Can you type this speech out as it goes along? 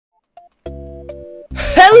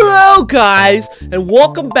Hello guys, and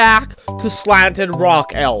welcome back to Slanted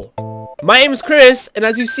Rock L. My name is Chris, and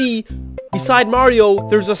as you see, beside Mario,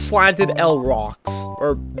 there's a Slanted L Rocks.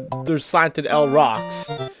 Or, there's Slanted L Rocks.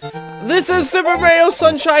 This is Super Mario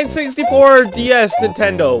Sunshine 64 DS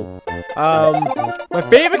Nintendo. My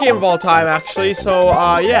favorite game of all time, actually, so,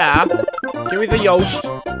 yeah. Give me the Yoshi.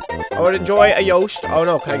 I would enjoy a Yoshi. Oh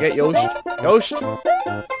no, can I get Yoshi? Yoshi!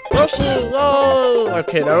 Yoshi! Whoa!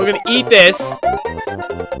 Okay, now we're gonna eat this.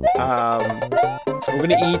 We're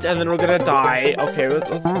gonna eat and then we're gonna die. Okay, let's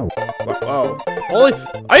whoa. Holy,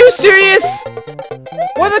 are you serious?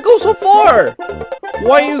 Why'd that go so far?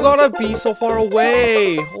 Why you gotta be so far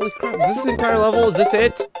away? Holy crap, is this the entire level? Is this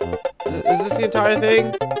it? Is this the entire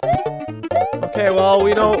thing? Okay, well,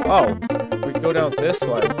 we know. Oh, we go down this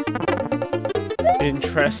one.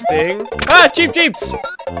 Interesting. Ah, Cheep Cheeps!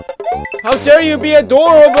 How dare you be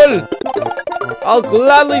adorable! I'll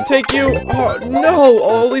gladly take you. Oh, no!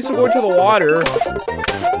 Oh, at least we're going to the water.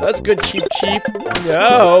 That's good, Cheep Cheep.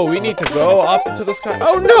 No, we need to go up into the sky.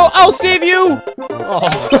 Oh, no! I'll save you! Oh.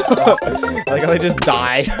 Like, I just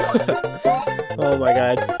die. Oh, my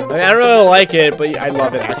God. I mean, I don't really like it, but I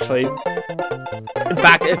love it, actually. In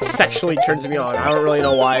fact, it sexually turns me on. I don't really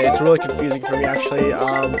know why. It's really confusing for me, actually.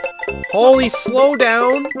 Holy, slow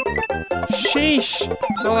down. Sheesh.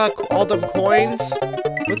 So that all them coins.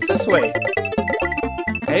 What's this way?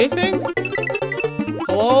 Anything?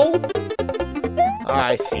 Hello? Oh,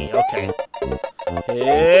 I see. Okay.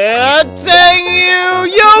 Yeah, dang you,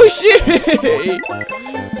 Yoshi!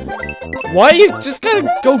 Why you just gotta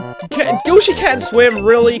go? Yoshi can't swim,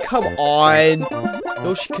 really? Come on.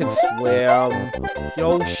 Yoshi can swim.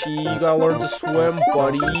 Yoshi, you gotta learn to swim,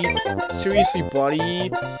 buddy. Seriously, buddy.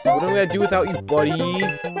 What am I gonna do without you, buddy?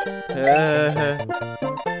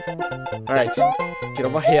 Alright, get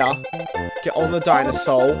over here. Get on the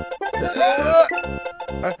dinosaur.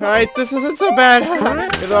 Alright, this isn't so bad.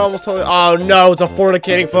 It's almost totally. Oh no, it's a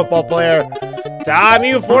fornicating football player. Damn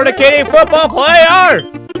you, fornicating football player!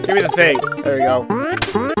 Give me the thing. There we go.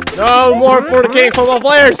 No more fornicating football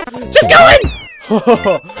players. Just go in!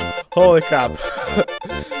 Holy crap.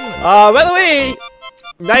 By the way,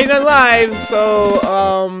 99 lives, so,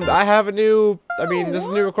 I have a new, this is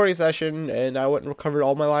a new recording session, and I went and recovered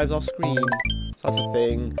all my lives off screen. So that's a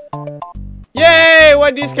thing. Yay!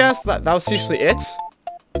 Wendy's cast. That was seriously it?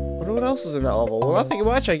 I wonder what else is in that level. Well, nothing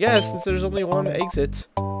much, I guess, since there's only one exit.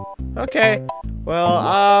 Okay. Well,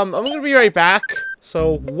 I'm gonna be right back.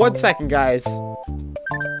 So, 1 second, guys.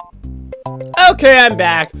 Okay, I'm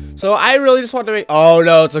back. So, I really just want to make... Oh,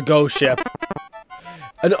 no, it's a ghost ship.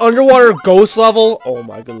 An underwater ghost level? Oh,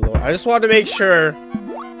 my good lord. I just wanted to make sure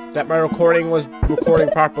that my recording was recording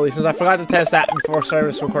properly, since I forgot to test that before starting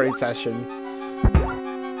this recording session.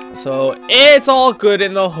 So, it's all good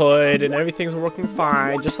in the hood, and everything's working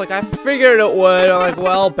fine, just like I figured it would. I'm like,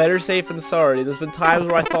 well, better safe than sorry. There's been times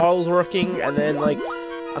where I thought it was working, and then, like,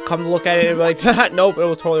 I come to look at it and be like, nope,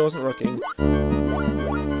 it totally wasn't working.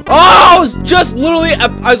 Oh, I was just literally, I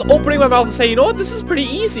was opening my mouth and saying, you know what, this is pretty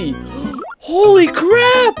easy. Holy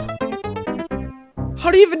crap!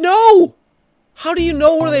 How do you even know? How do you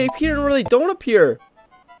know where they appear and where they don't appear?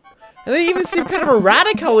 And they even seem kind of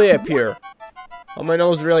erratic how they appear. Oh, my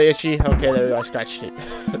nose is really itchy. Okay, there we go, I scratched it.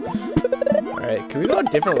 Alright, can we go a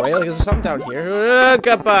different way? Like, is there something down here?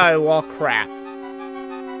 Goodbye, well, crap.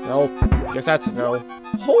 Nope, guess that's a no.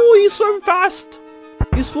 Oh, you swim fast!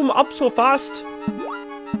 You swim up so fast!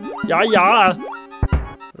 Yeah, yeah!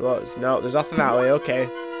 No, there's nothing that way, okay.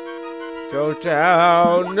 Go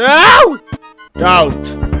down. No!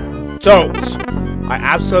 Don't! I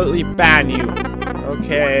absolutely ban you.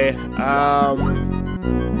 Okay,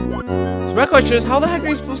 so my question is, how the heck are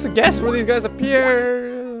you supposed to guess where these guys appear?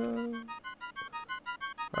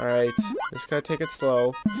 Alright, just gotta take it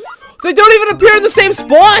slow. They don't even appear in the same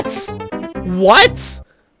spots! What?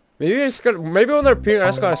 Maybe when they're appearing, I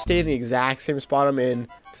just gotta stay in the exact same spot I'm in,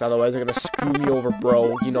 because otherwise they're gonna screw me over,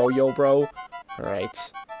 bro. You know, yo, bro.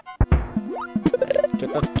 Alright.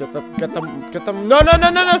 Get them. No!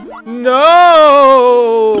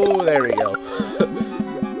 No! There we go.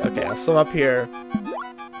 Okay, I'll swim up here.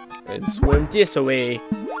 And swim this way.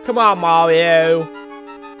 Come on, Mario.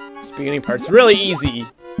 This beginning part's really easy.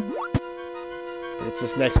 But it's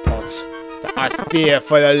this next part that I fear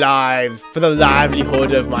for the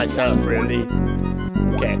livelihood of myself, really.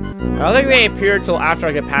 Okay. I don't think they appear until after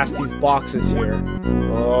I get past these boxes here.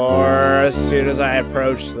 Or as soon as I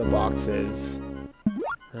approach the boxes.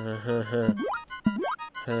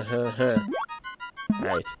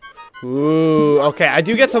 Right. Ooh, okay, I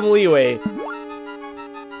do get some leeway.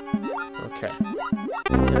 Okay.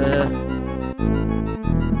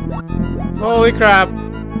 Holy crap.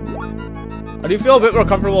 I do feel a bit more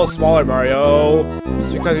comfortable with smaller Mario.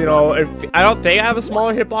 Just because, you know, I don't think I have a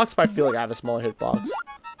smaller hitbox, but I feel like I have a smaller hitbox.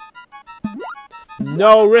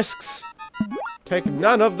 No risks. Take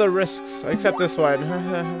none of the risks, except this one.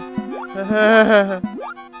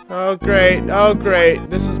 Oh, great. Oh, great.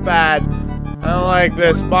 This is bad. I don't like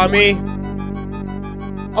this. Mommy.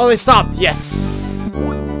 Oh, they stopped. Yes.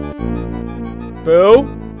 Boo.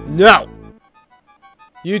 No.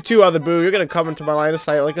 You too, other Boo. You're going to come into my line of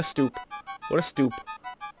sight like a stoop. What a stoop.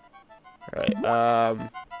 Alright,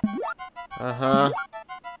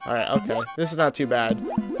 Alright, okay. This is not too bad.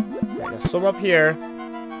 Alright, now swim up here.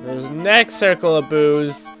 There's the next circle of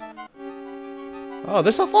Boos. Oh,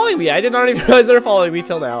 they're still following me. I did not even realize they were following me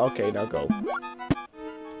till now. Okay, now go.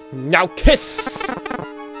 Now kiss!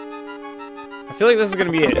 I feel like this is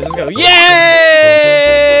gonna be it. This is gonna...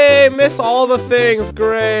 Yay! Miss all the things.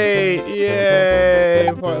 Great.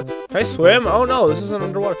 Yay. Can I swim? Oh no, this isn't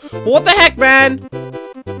underwater. What the heck, man?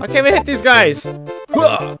 I can't even hit these guys.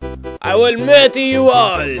 I will murder you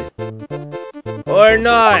all. Or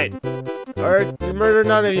not. Or murder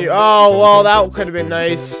none of you. Oh, well, that could have been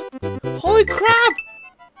nice. Holy crap!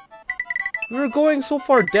 We were going so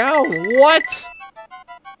far down. What?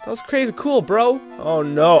 That was crazy cool, bro. Oh,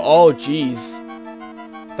 no. Oh, jeez.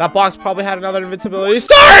 That box probably had another invincibility.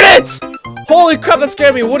 Start it! Holy crap, that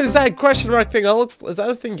scared me. What is that question mark thing? That looks... Is that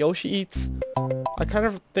a thing Yoshi eats? I kind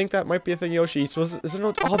of think that might be a thing Yoshi eats. Is there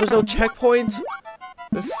no... Oh, there's no checkpoint?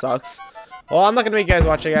 This sucks. Well, I'm not going to make you guys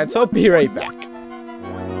watch again, so be right back.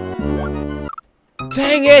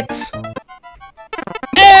 Dang it!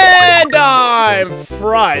 And I'm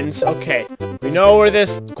front. Okay, we know where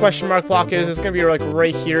this question mark block is. It's gonna be like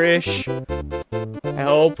right here-ish. I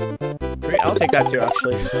hope. I'll take that too,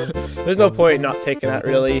 actually. There's no point in not taking that,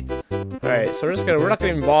 really. Alright, so we're not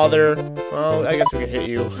gonna even bother. Well, I guess we can hit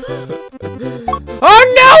you. Oh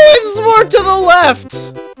no! It's more to the left!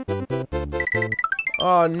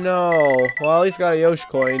 Oh no. Well, at least got a Yoshi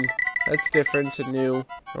coin. That's different and new.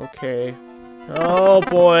 Okay. Oh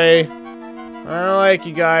boy. I don't like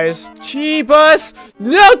you guys. Cheebus!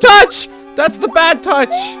 No touch! That's the bad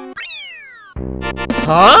touch!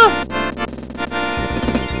 Huh?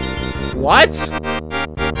 What?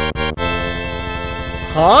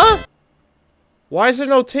 Huh? Why is there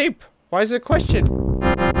no tape? Why is it a question?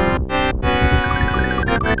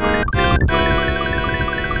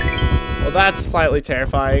 Well, that's slightly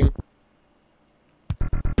terrifying.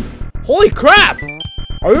 Holy crap!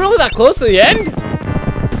 Are we really that close to the end?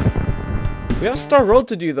 We have Star Road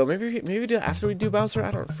to do though. Maybe do it after we do Bowser.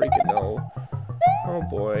 I don't freaking know. Oh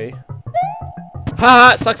boy.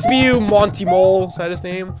 Ha! Sucks to be you, Monty Mole. Is that his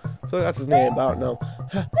name? I feel like that's his name, but I don't know.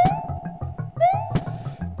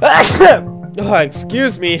 Oh,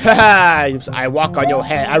 excuse me. I walk on your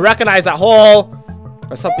head. I recognize that hole.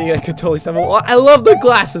 Or something I could totally summon. Well, I love the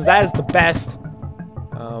glasses. That is the best.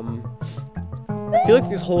 I feel like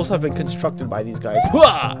these holes have been constructed by these guys.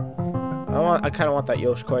 I kind of want that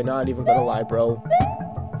Yoshi coin. Not even gonna lie, bro.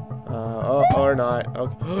 Or not.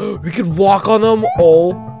 Okay. We can walk on them.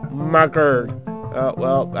 Oh my god.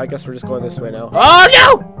 Well, I guess we're just going this way now. Oh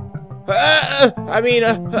no!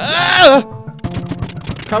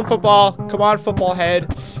 Come football. Come on, football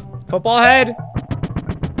head. Football head.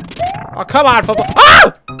 Oh, come on, football.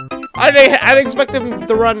 Ah! I didn't expect him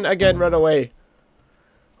to run away.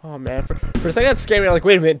 Oh man, for a second that scared me. I'm like,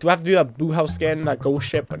 wait a minute, do I have to do that Boo House scan in that ghost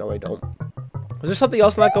ship? But no, I don't. Was there something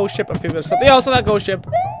else in that ghost ship? I'm feeling there's something else in that ghost ship.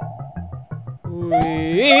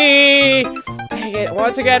 Whee! Dang it,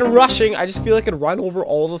 once again, rushing. I just feel like I can run over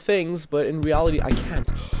all the things, but in reality, I can't.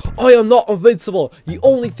 I am not invincible. You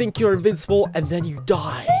only think you're invincible, and then you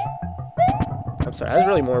die. I'm sorry, that's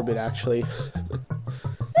really morbid, actually.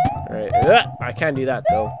 Alright, I can't do that,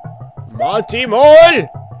 though. Monty Mole!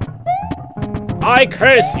 I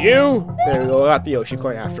curse you! There we go, I got the Yoshi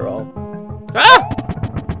coin after all. Ah!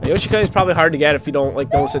 The Yoshi coin is probably hard to get if you don't,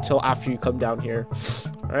 like, notice it till after you come down here.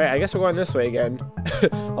 Alright, I guess we're going this way again.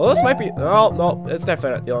 Although this might be... No, it's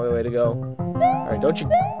definitely not the only way to go. Alright, don't you...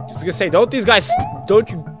 Just gonna say, don't you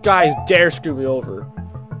guys dare screw me over.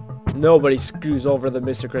 Nobody screws over the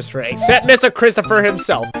Mr. Christopher, except Mr. Christopher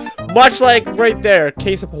himself. Much like right there,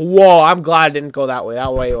 case of... Whoa, I'm glad I didn't go that way.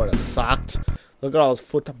 That way it would have sucked. Look at all those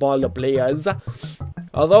football players.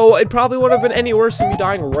 Although, it probably would have been any worse than me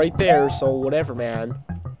dying right there, so whatever, man.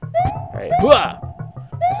 Alright. I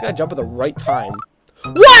just gotta jump at the right time.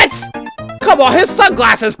 What?! Come on, his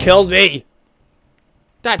sunglasses killed me!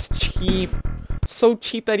 That's cheap. So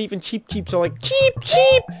cheap that even cheaps are like,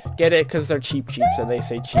 cheap! Get it? Because they're cheaps, and they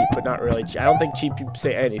say cheap, but not really cheap. I don't think cheap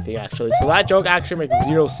say anything, actually. So that joke actually makes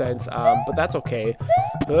 0 sense, but that's okay.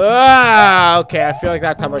 Okay, I feel like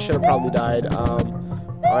that time I should have probably died. Oh,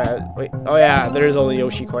 yeah, wait. Oh, yeah, there's only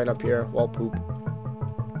Yoshi coin up here. Well, poop.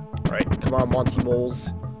 Alright, come on, Monty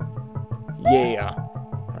Moles. Yeah.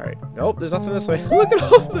 Alright, nope, there's nothing this way. Look at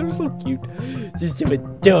all of them, they're so cute. This is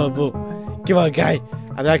adorable. Come on, guy.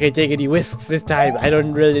 I'm not gonna take any risks this time. I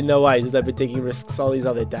don't really know why, because I've been taking risks all these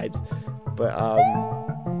other times. But,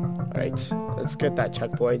 alright, let's get that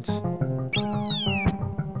checkpoint.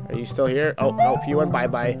 Are you still here? Oh, nope, he went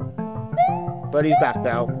bye-bye. But he's back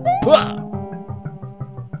now.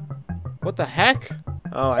 What the heck?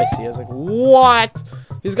 Oh, I see. I was like, what?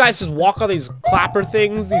 These guys just walk on these clapper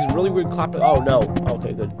things. These really weird clapper. Oh, no.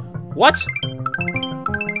 Okay, good. What?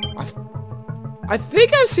 I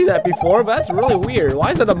think I've seen that before, but that's really weird.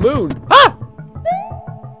 Why is it a moon? Ah!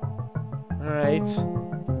 Alright.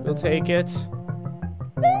 We'll take it.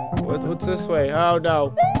 What's this way? Oh,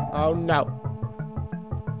 no. Oh, no.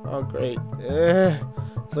 Oh, great.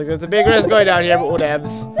 It's like there's a big risk going down here, but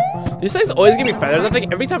whatevs. These things always give me feathers. I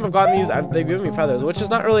think every time I've gotten these, they've given me feathers, which is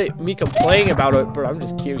not really me complaining about it, but I'm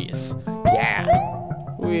just curious. Yeah.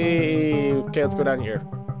 Okay, let's go down here.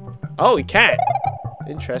 Oh, we can't.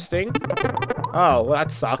 Interesting. Oh, well,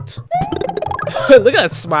 that sucked. Look at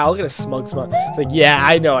that smile. Look at a smug smile. It's like, yeah,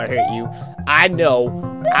 I know I hurt you. I know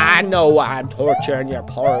I'm torturing your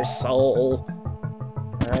poor soul.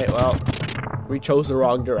 Alright, well, we chose the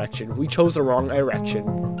wrong direction. We chose the wrong direction.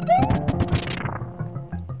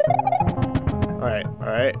 Alright.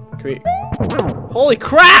 Can we... Holy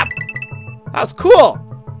crap! That was cool!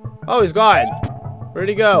 Oh, he's gone. Where'd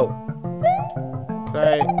he go?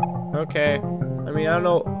 Okay. I mean, I don't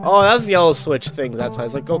know. Oh, that's the yellow switch thing. That's why I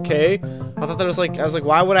was like, okay. I thought there was like, I was like,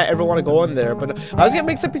 why would I ever want to go in there? But I was getting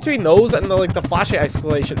mixed up between those and the like the flashlight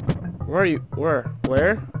exclamation. Where are you? Where?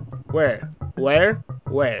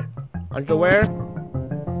 Underwear?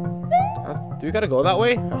 Do we gotta go that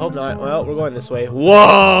way? I hope not. Well, we're going this way.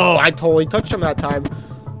 Whoa! I totally touched him that time.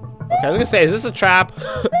 Okay, I was gonna say, is this a trap?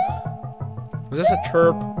 Is this a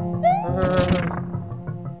chirp?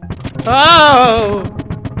 Oh,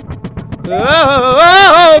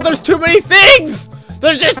 there's too many things!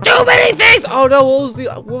 There's just too many things! Oh no,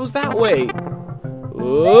 what was that way?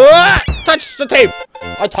 Touch the tape!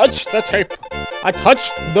 I touched the tape! I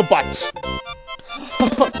touched the butt!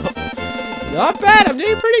 Not bad, I'm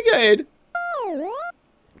doing pretty good.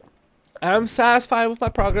 I'm satisfied with my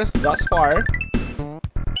progress thus far.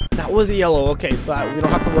 That was a yellow, okay, so we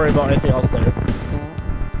don't have to worry about anything else there.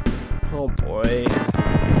 Oh boy.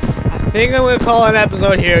 I think I'm gonna call an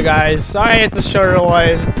episode here, guys. Sorry it's a shorter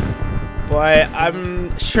one, but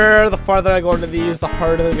I'm sure the farther I go into these, the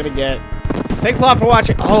harder they're gonna get. So thanks a lot for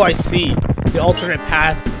watching. Oh, I see. The alternate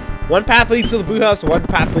path. One path leads to the Blue House, one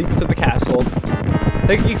path leads to the castle.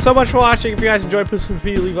 Thank you so much for watching. If you guys enjoyed, please feel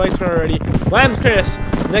free to leave likes when already. My name's Chris.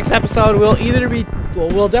 Next episode will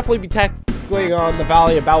we'll definitely be tackling on the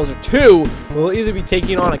Valley of Bowser 2. We'll either be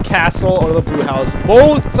taking on a castle or the Blue House.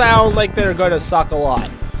 Both sound like they're gonna suck a lot.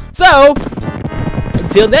 So,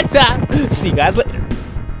 until next time, see you guys later.